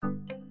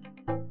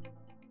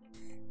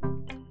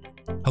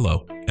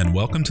Hello, and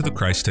welcome to the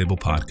Christ Table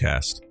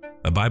Podcast,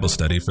 a Bible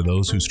study for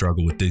those who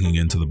struggle with digging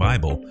into the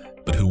Bible,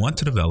 but who want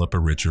to develop a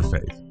richer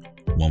faith,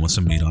 one with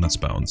some meat on its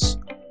bones.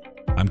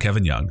 I'm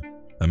Kevin Young,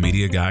 a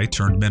media guy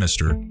turned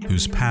minister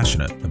who's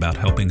passionate about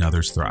helping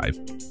others thrive,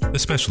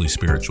 especially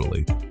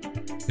spiritually.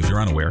 If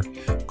you're unaware,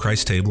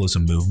 Christ Table is a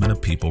movement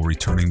of people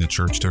returning the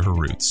church to her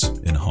roots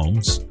in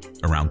homes,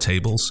 around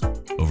tables,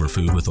 over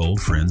food with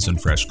old friends,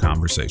 and fresh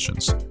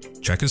conversations.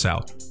 Check us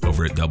out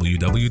over at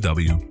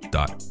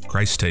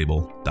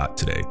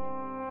www.christtable.today.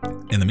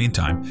 In the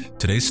meantime,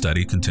 today's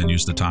study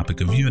continues the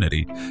topic of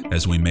unity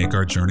as we make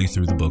our journey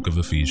through the book of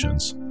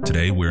Ephesians.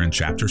 Today we're in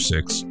chapter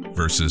 6,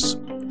 verses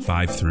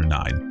 5 through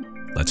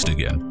 9. Let's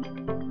dig in.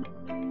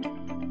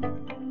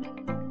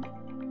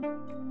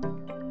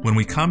 When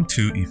we come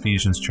to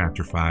Ephesians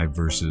chapter 5,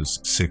 verses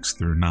 6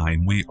 through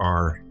 9, we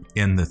are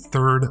in the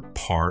third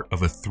part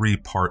of a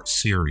three-part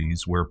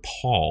series where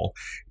Paul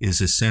is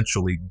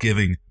essentially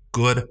giving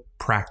good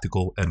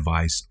practical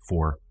advice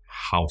for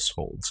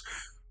households.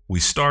 We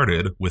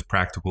started with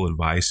practical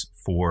advice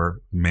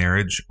for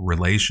marriage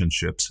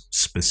relationships,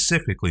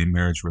 specifically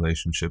marriage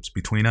relationships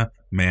between a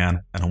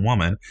man and a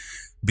woman,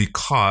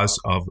 because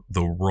of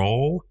the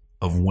role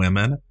of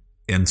women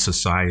in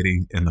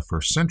society in the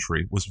first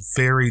century was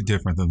very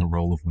different than the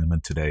role of women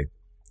today.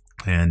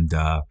 And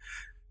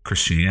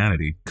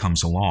Christianity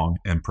comes along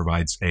and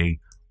provides a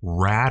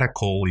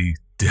radically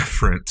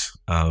different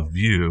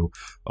view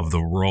of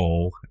the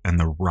role and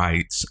the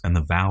rights and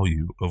the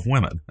value of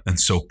women. And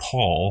so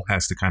Paul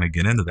has to kind of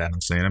get into that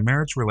and say, in a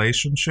marriage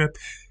relationship,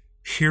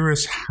 here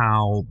is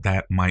how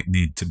that might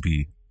need to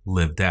be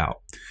lived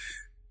out.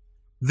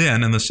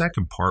 Then in the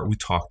second part, we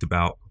talked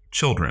about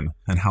children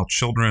and how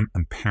children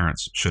and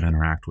parents should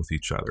interact with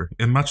each other.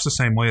 In much the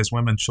same way as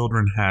women,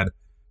 children had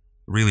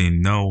really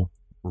no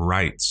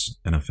rights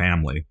in a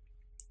family.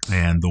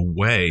 And the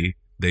way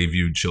they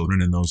viewed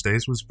children in those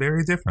days was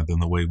very different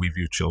than the way we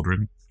view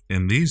children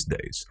in these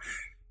days.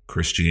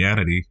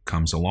 Christianity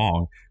comes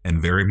along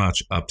and very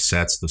much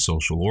upsets the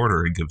social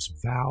order. It gives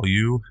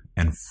value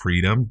and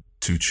freedom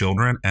to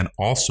children and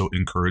also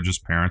encourages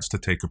parents to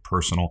take a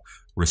personal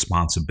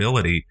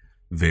responsibility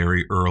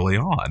very early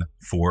on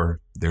for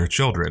their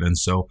children. And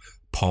so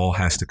Paul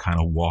has to kind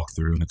of walk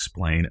through and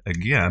explain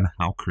again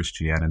how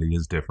Christianity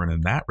is different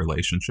in that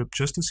relationship,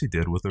 just as he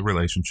did with the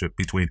relationship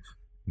between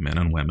men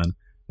and women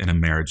in a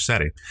marriage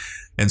setting.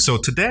 And so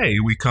today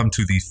we come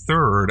to the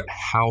third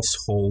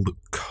household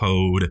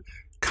code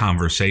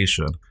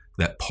conversation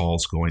that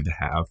Paul's going to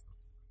have.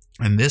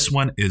 And this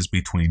one is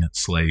between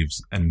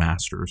slaves and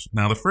masters.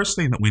 Now, the first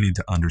thing that we need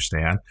to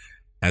understand,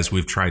 as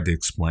we've tried to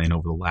explain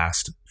over the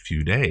last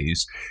few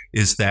days,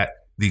 is that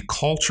the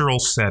cultural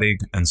setting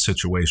and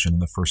situation in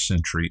the first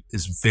century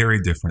is very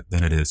different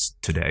than it is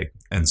today.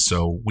 And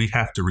so we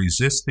have to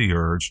resist the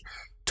urge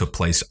to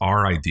place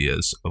our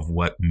ideas of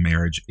what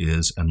marriage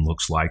is and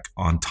looks like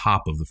on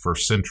top of the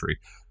first century.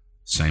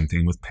 Same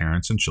thing with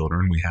parents and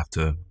children. We have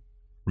to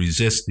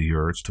resist the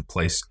urge to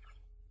place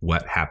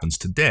what happens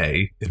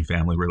today in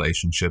family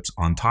relationships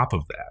on top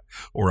of that,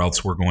 or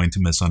else we're going to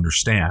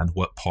misunderstand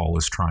what Paul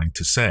is trying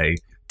to say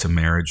to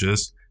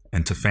marriages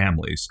and to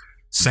families.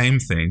 Same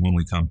thing when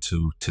we come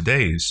to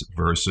today's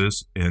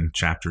verses in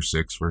chapter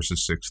 6,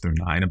 verses 6 through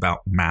 9,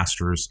 about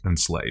masters and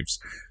slaves.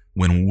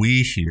 When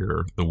we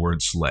hear the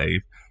word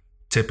slave,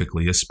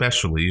 typically,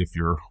 especially if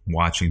you're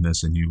watching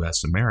this in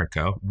U.S.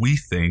 America, we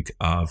think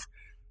of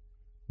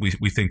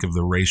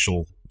the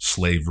racial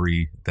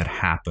slavery that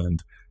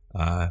happened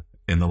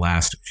in the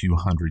last few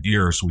hundred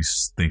years. We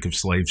think of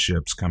slave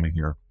ships coming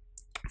here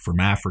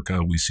from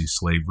Africa. We see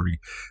slavery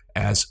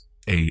as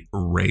a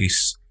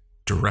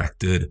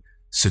race-directed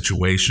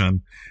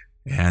situation.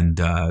 And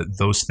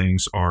those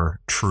things are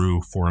true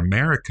for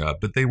America,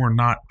 but they were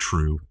not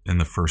true in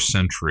the first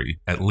century,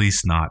 at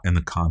least not in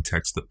the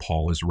context that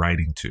Paul is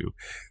writing to.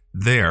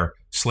 There,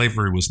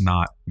 slavery was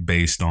not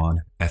based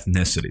on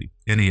ethnicity.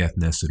 Any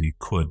ethnicity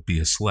could be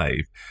a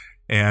slave.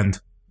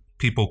 And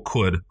people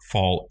could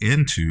fall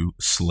into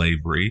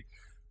slavery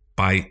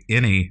by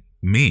any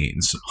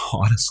means,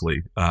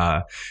 honestly.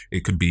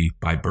 It could be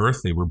by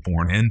birth. They were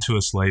born into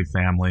a slave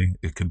family.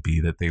 It could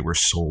be that they were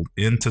sold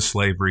into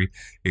slavery.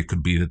 It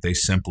could be that they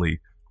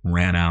simply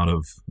ran out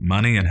of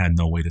money and had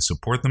no way to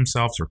support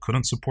themselves or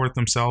couldn't support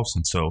themselves,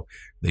 and so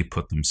they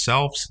put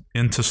themselves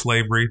into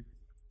slavery.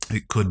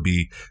 It could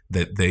be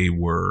that they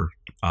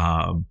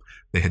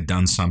had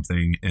done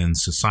something in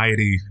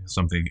society,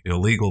 something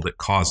illegal that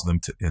caused them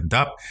to end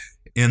up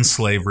in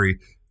slavery.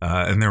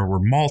 And there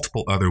were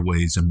multiple other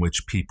ways in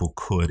which people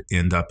could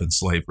end up in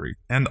slavery.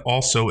 And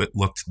also it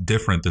looked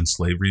different than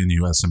slavery in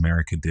U.S.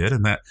 America did,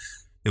 in that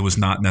it was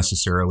not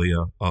necessarily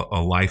a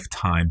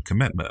lifetime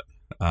commitment.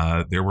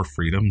 There were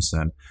freedoms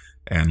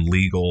and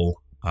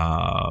legal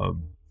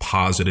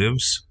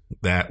positives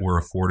that were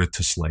afforded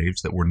to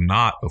slaves that were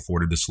not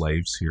afforded to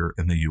slaves here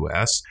in the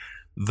U.S.,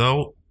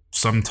 though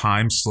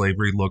sometimes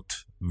slavery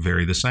looked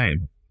very the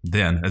same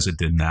then as it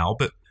did now,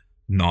 but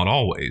not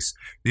always.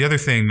 The other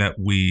thing that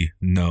we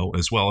know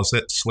as well is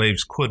that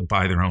slaves could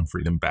buy their own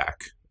freedom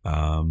back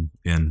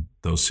in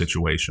those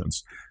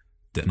situations.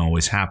 Didn't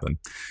always happen.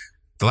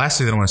 The last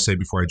thing that I want to say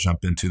before I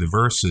jump into the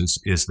verses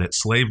is that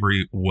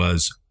slavery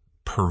was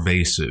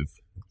pervasive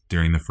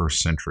during the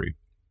first century.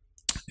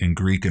 In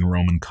Greek and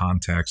Roman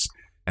context,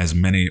 as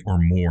many or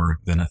more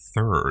than a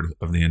third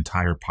of the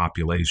entire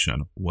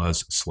population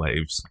was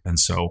slaves. And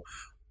so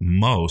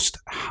most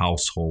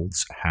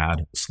households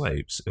had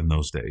slaves in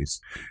those days.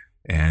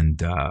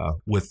 And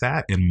with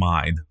that in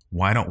mind,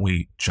 why don't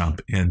we jump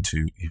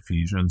into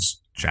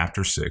Ephesians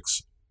chapter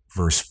 6,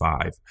 verse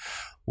 5,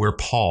 where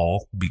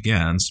Paul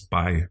begins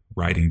by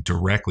writing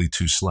directly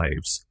to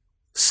slaves.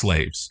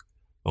 Slaves,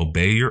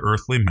 obey your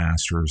earthly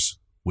masters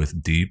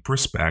with deep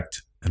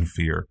respect and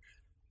fear.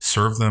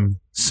 Serve them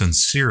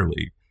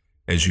sincerely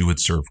as you would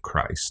serve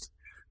Christ.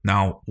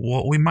 Now,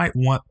 what we might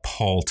want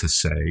Paul to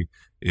say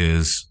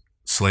is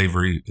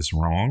slavery is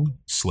wrong,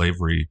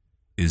 slavery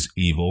is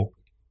evil,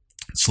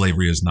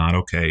 slavery is not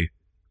okay,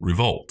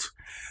 revolt.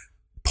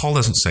 Paul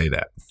doesn't say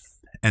that.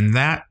 And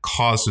that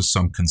causes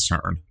some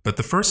concern. But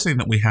the first thing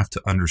that we have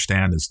to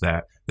understand is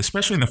that,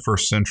 especially in the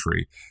first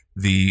century,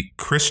 the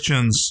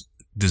Christians'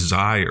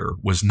 desire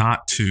was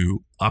not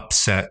to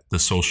upset the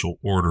social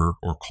order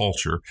or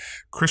culture.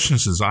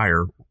 Christians'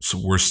 desire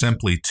were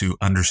simply to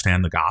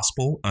understand the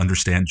gospel,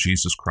 understand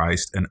Jesus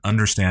Christ, and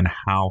understand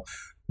how,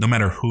 no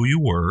matter who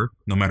you were,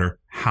 no matter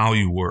how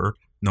you were,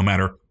 no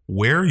matter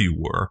where you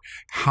were,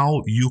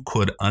 how you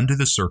could, under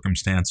the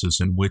circumstances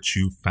in which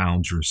you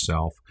found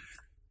yourself,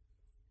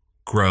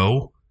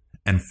 grow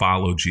and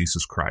follow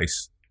Jesus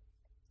Christ.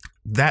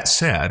 That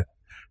said,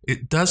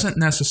 it doesn't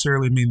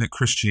necessarily mean that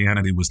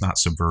Christianity was not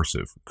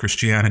subversive.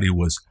 Christianity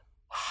was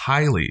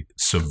highly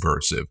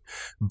subversive,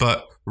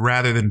 but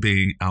rather than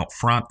being out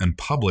front and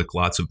public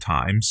lots of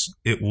times,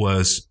 it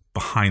was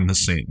behind the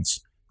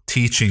scenes,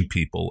 teaching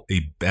people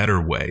a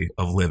better way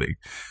of living.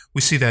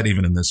 We see that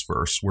even in this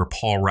verse where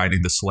Paul,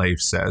 writing to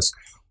slaves, says,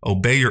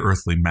 obey your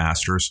earthly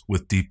masters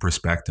with deep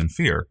respect and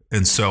fear.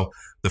 And so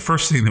the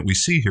first thing that we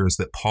see here is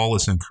that Paul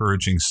is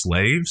encouraging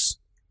slaves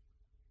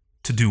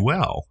to do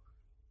well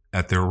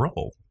at their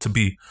role, to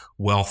be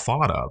well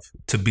thought of,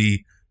 to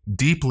be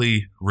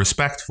deeply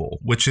respectful,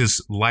 which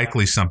is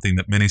likely something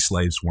that many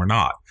slaves were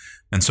not.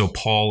 And so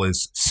Paul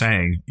is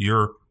saying,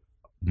 you're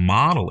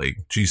modeling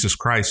Jesus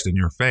Christ in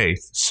your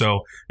faith.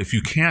 So if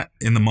you can't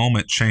in the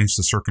moment change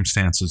the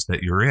circumstances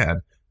that you're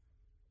in,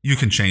 you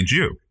can change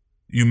you.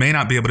 You may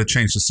not be able to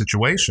change the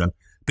situation,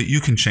 but you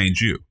can change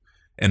you.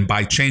 And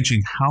by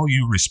changing how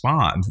you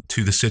respond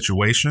to the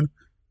situation,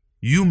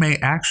 you may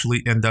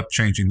actually end up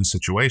changing the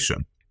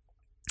situation.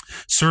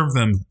 Serve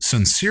them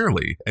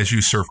sincerely as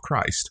you serve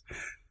Christ.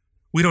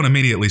 We don't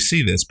immediately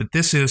see this, but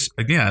this is,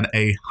 again,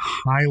 a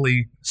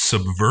highly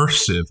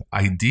subversive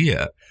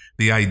idea.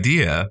 The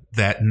idea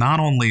that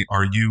not only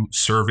are you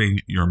serving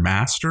your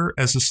master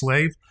as a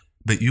slave,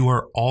 but you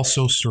are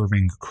also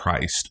serving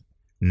Christ.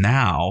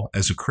 Now,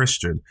 as a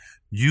Christian,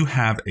 you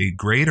have a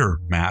greater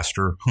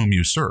master whom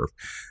you serve.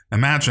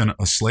 Imagine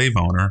a slave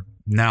owner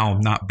now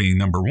not being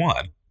number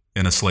one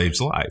in a slave's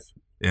life,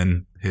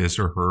 in his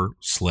or her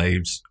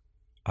slave's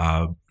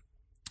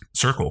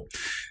circle.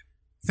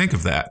 Think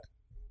of that.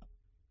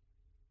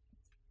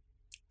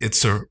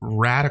 It's a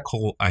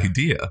radical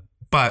idea,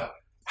 but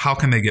how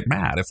can they get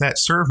mad? If that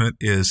servant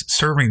is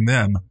serving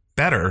them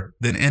better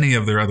than any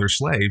of their other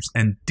slaves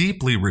and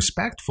deeply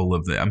respectful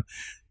of them,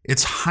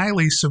 it's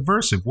highly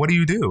subversive. What do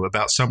you do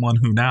about someone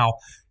who now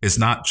is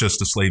not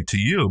just a slave to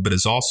you, but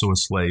is also a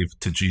slave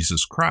to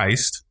Jesus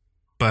Christ,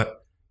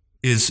 but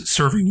is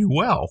serving you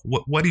well?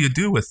 What do you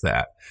do with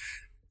that?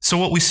 So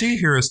what we see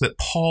here is that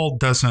Paul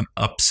doesn't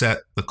upset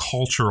the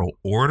cultural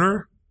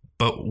order,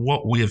 but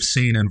what we have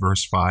seen in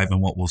verse 5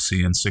 and what we'll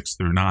see in 6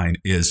 through 9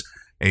 is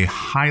a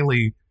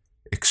highly,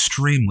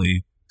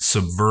 extremely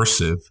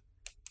subversive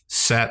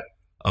set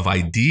of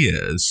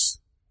ideas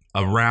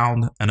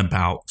around and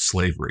about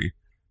slavery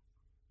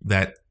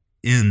that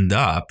end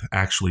up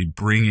actually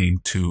bringing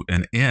to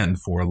an end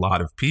for a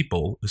lot of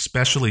people,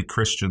 especially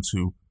Christians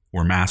who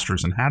were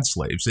masters and had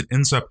slaves. It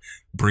ends up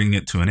bringing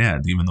it to an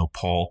end, even though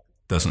Paul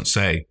doesn't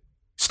say,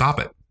 stop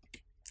it.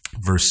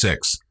 Verse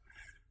 6,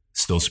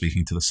 still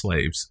speaking to the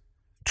slaves,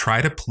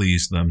 try to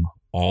please them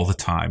all the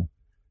time,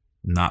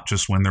 not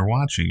just when they're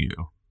watching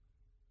you.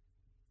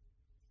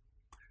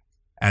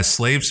 As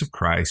slaves of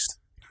Christ,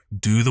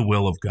 do the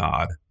will of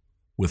God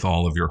with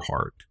all of your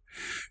heart.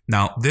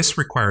 Now, this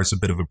requires a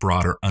bit of a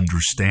broader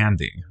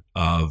understanding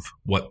of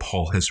what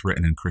Paul has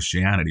written in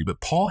Christianity, but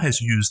Paul has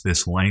used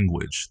this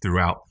language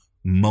throughout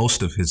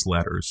most of his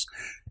letters,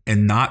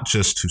 and not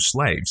just to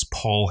slaves.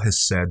 Paul has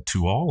said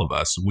to all of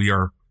us, we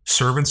are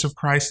servants of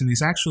Christ, and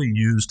he's actually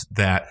used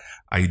that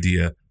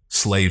idea,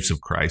 slaves of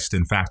Christ.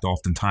 In fact,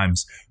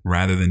 oftentimes,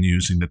 rather than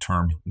using the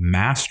term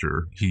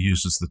master, he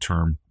uses the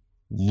term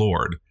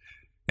Lord.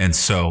 And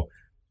so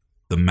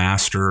the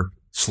master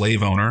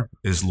slave owner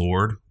is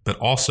Lord, but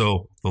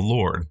also the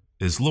Lord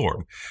is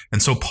Lord.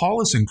 And so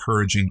Paul is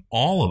encouraging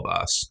all of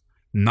us,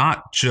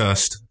 not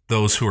just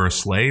those who are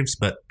slaves,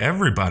 but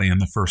everybody in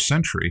the first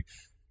century,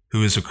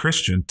 who is a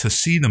Christian to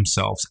see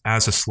themselves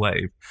as a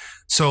slave.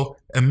 So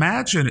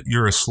imagine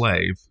you're a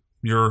slave.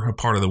 You're a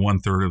part of the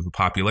 1/3 of the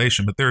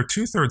population, but there are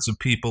 2/3 of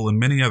people and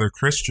many other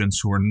Christians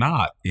who are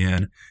not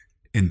in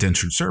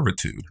indentured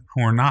servitude,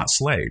 who are not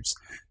slaves.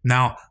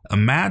 Now,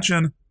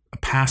 imagine a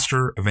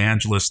pastor,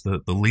 evangelist,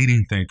 the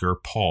leading thinker,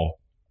 Paul,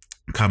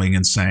 coming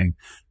and saying,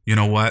 you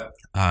know what,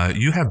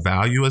 you have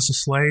value as a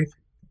slave,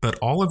 but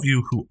all of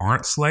you who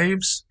aren't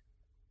slaves,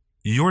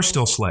 you're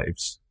still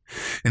slaves.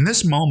 In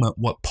this moment,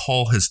 what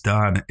Paul has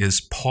done is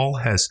Paul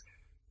has,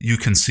 you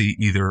can see,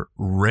 either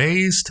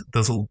raised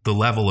the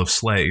level of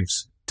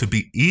slaves to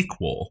be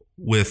equal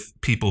with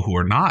people who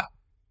are not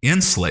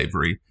in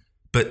slavery,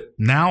 but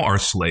now are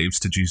slaves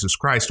to Jesus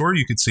Christ. Or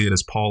you could see it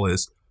as Paul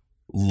is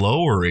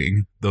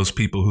lowering those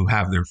people who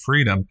have their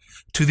freedom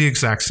to the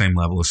exact same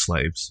level as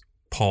slaves.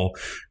 Paul,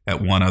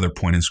 at one other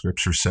point in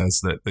Scripture,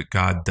 says that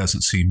God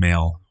doesn't see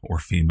male or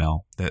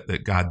female,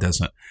 that God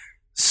doesn't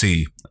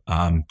see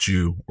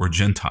Jew or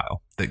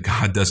Gentile, that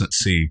God doesn't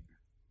see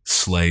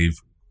slave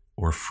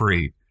or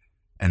free.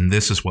 And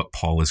this is what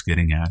Paul is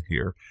getting at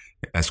here.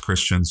 As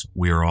Christians,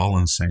 we are all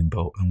in the same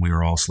boat, and we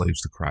are all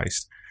slaves to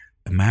Christ.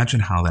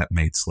 Imagine how that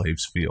made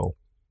slaves feel.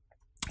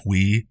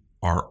 We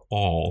are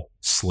all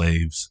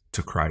slaves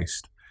to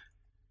Christ.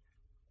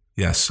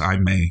 Yes, I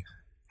may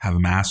have a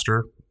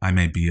master. I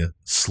may be a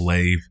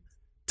slave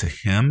to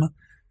him,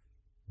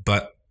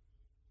 but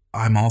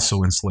I'm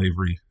also in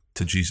slavery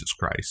to Jesus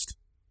Christ.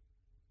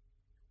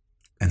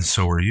 And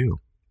so are you.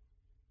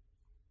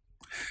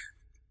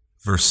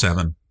 Verse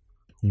 7,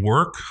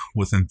 work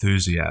with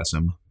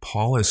enthusiasm.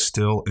 Paul is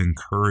still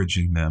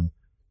encouraging them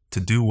to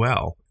do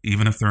well,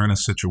 even if they're in a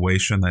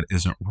situation that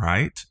isn't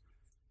right,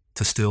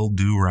 to still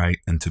do right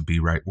and to be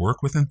right.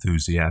 Work with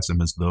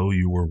enthusiasm as though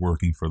you were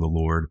working for the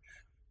Lord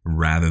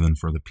rather than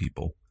for the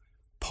people.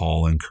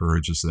 Paul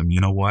encourages them, you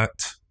know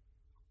what?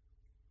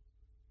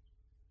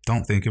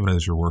 Don't think of it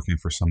as you're working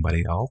for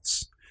somebody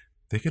else.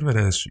 Think of it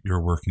as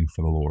you're working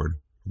for the Lord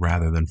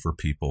rather than for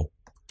people.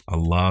 I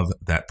love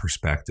that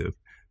perspective.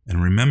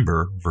 And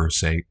remember,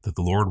 verse 8, that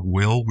the Lord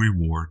will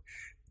reward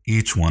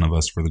each one of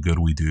us for the good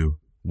we do,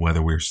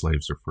 whether we're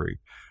slaves or free.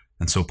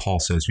 And so Paul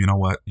says, you know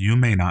what? You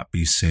may not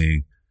be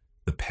seeing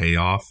the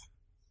payoff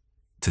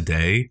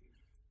today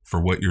for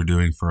what you're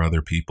doing for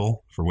other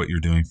people, for what you're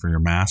doing for your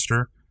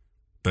master.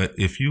 But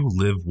if you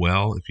live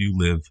well, if you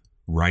live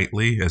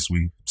rightly, as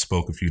we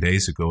spoke a few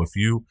days ago, if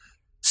you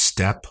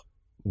step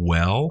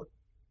well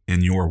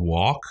in your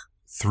walk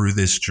through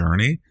this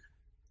journey,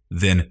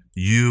 then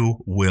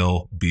you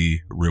will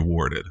be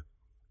rewarded.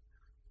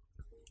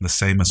 The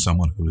same as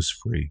someone who is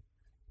free,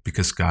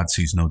 because God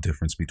sees no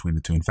difference between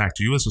the two. In fact,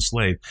 you as a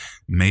slave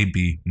may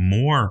be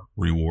more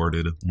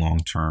rewarded long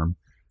term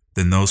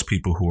than those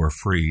people who are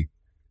free,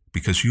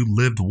 because you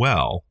lived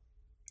well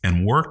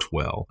and worked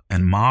well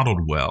and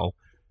modeled well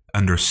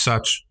under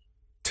such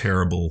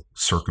terrible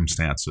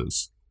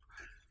circumstances.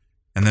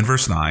 And then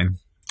verse 9,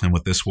 and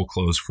with this we'll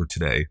close for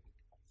today.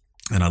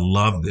 And I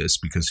love this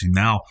because he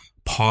now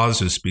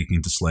pauses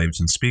speaking to slaves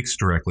and speaks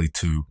directly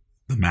to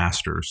the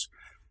masters.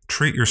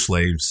 Treat your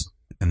slaves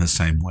in the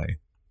same way.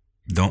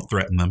 Don't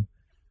threaten them.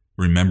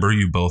 Remember,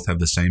 you both have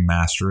the same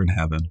master in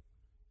heaven,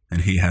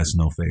 and he has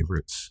no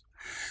favorites.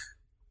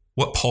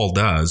 What Paul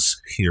does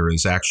here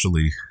is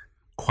actually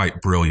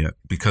quite brilliant,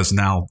 because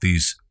now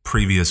these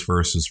previous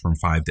verses from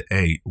 5 to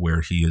 8,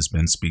 where he has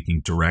been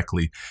speaking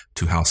directly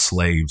to how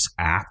slaves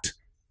act,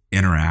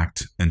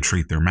 interact, and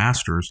treat their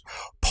masters,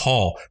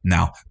 Paul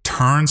now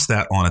turns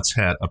that on its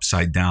head,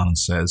 upside down, and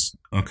says,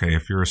 okay,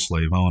 if you're a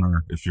slave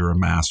owner, if you're a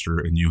master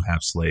and you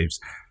have slaves,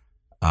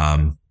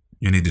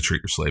 you need to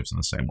treat your slaves in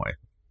the same way.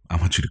 I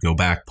want you to go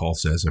back, Paul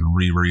says, and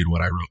reread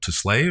what I wrote to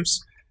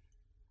slaves,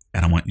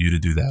 and I want you to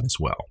do that as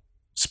well.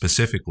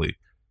 Specifically,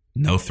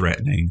 no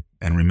threatening,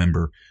 and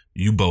remember,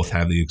 you both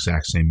have the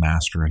exact same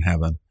master in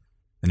heaven,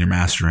 and your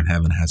master in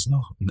heaven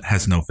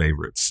has no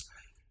favorites.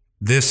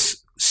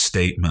 This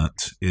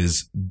statement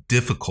is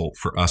difficult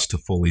for us to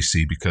fully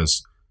see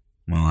because,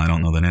 well, I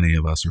don't know that any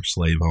of us are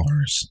slave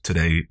owners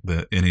today,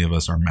 that any of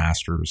us are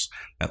masters,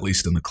 at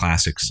least in the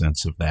classic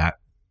sense of that.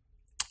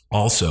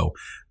 Also,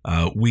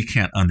 we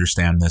can't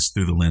understand this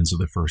through the lens of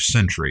the first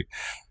century.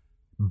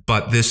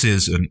 But this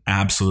is an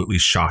absolutely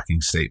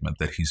shocking statement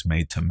that he's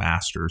made to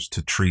masters,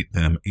 to treat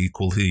them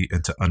equally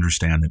and to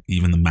understand that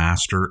even the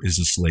master is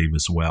a slave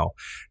as well.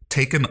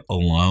 Taken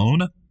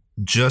alone,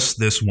 just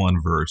this one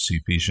verse,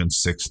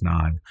 Ephesians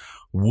 6:9,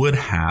 would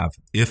have,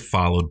 if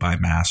followed by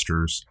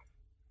masters,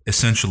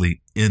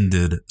 essentially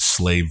ended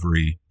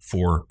slavery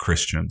for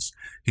Christians.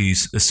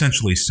 He's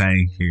essentially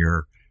saying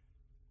here,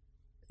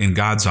 in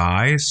God's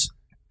eyes,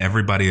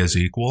 everybody is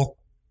equal.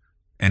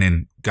 And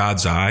in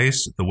God's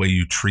eyes, the way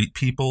you treat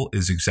people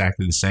is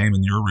exactly the same,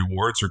 and your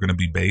rewards are going to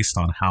be based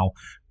on how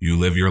you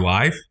live your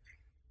life.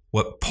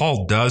 What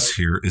Paul does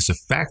here is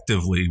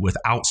effectively,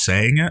 without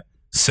saying it,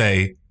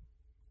 say,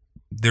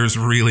 there's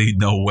really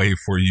no way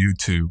for you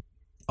to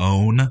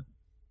own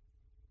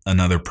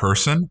another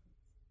person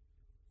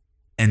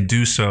and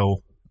do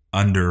so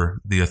under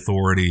the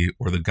authority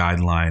or the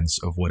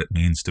guidelines of what it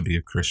means to be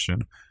a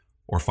Christian.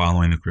 or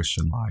following the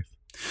Christian life.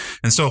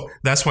 And so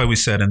that's why we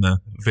said in the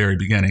very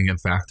beginning, in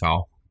fact,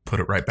 I'll put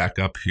it right back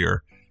up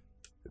here,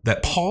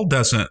 that Paul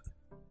doesn't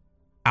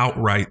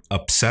outright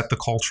upset the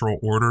cultural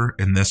order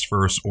in this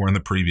verse or in the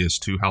previous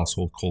two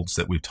household codes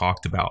that we've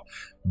talked about.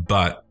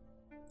 But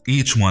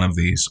each one of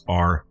these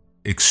are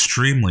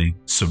extremely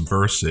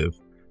subversive,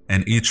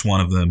 and each one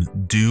of them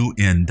do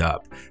end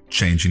up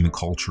changing the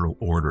cultural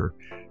order.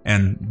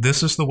 And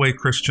this is the way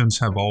Christians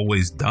have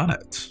always done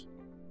it,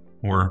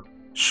 or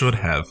should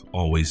have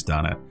always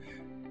done it,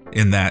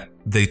 in that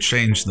they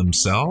change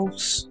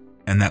themselves,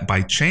 and that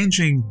by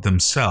changing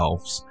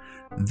themselves,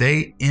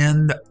 they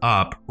end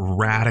up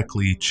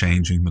radically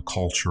changing the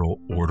cultural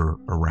order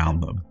around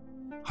them.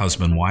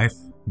 Husband-wife,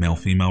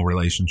 male-female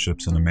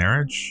relationships in a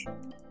marriage,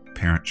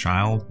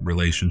 parent-child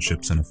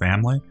relationships in a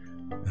family,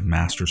 and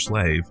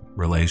master-slave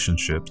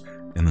relationships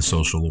in the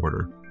social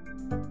order.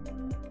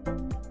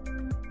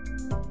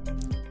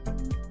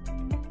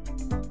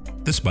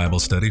 This Bible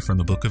study from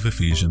the book of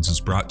Ephesians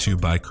is brought to you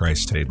by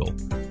Christ Table.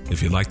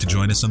 If you'd like to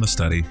join us in the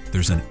study,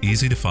 there's an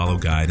easy-to-follow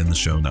guide in the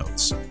show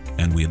notes,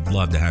 and we'd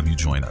love to have you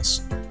join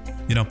us.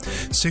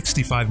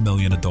 65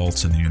 million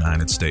adults in the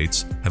United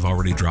States have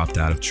already dropped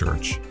out of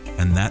church,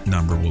 and that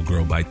number will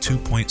grow by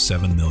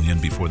 2.7 million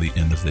before the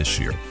end of this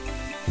year.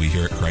 We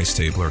here at Christ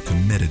Table are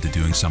committed to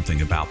doing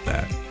something about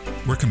that.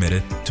 We're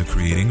committed to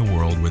creating a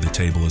world where the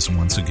table is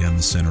once again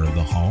the center of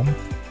the home,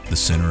 the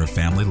center of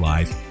family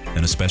life,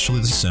 and especially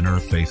the center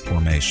of faith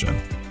formation.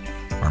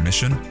 Our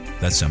mission?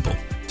 That's simple,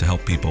 to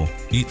help people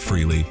eat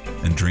freely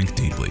and drink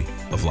deeply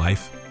of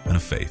life and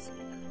of faith.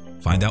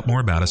 Find out more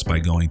about us by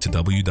going to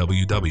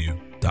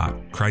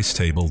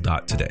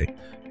www.christtable.today.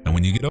 And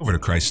when you get over to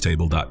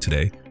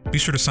christtable.today, be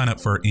sure to sign up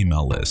for our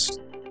email list.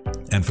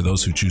 And for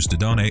those who choose to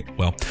donate,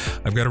 well,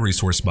 I've got a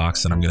resource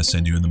box that I'm going to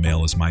send you in the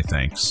mail as my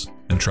thanks.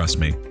 And trust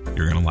me,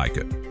 you're going to like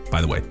it.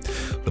 By the way,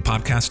 the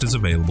podcast is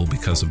available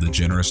because of the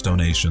generous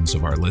donations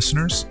of our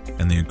listeners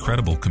and the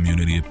incredible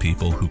community of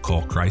people who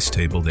call Christ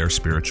Table their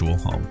spiritual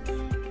home.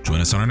 Join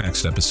us on our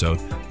next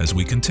episode as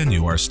we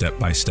continue our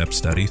step-by-step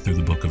study through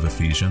the book of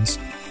Ephesians.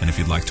 And if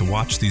you'd like to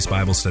watch these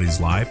Bible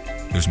studies live,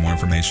 there's more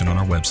information on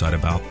our website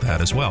about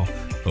that as well,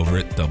 over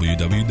at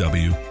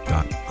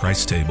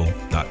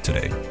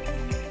www.christtable.today.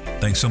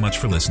 Thanks so much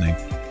for listening.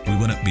 We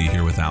wouldn't be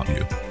here without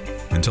you.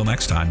 Until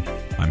next time,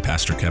 I'm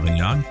Pastor Kevin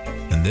Young,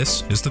 and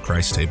this is the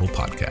Christ Table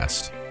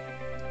Podcast.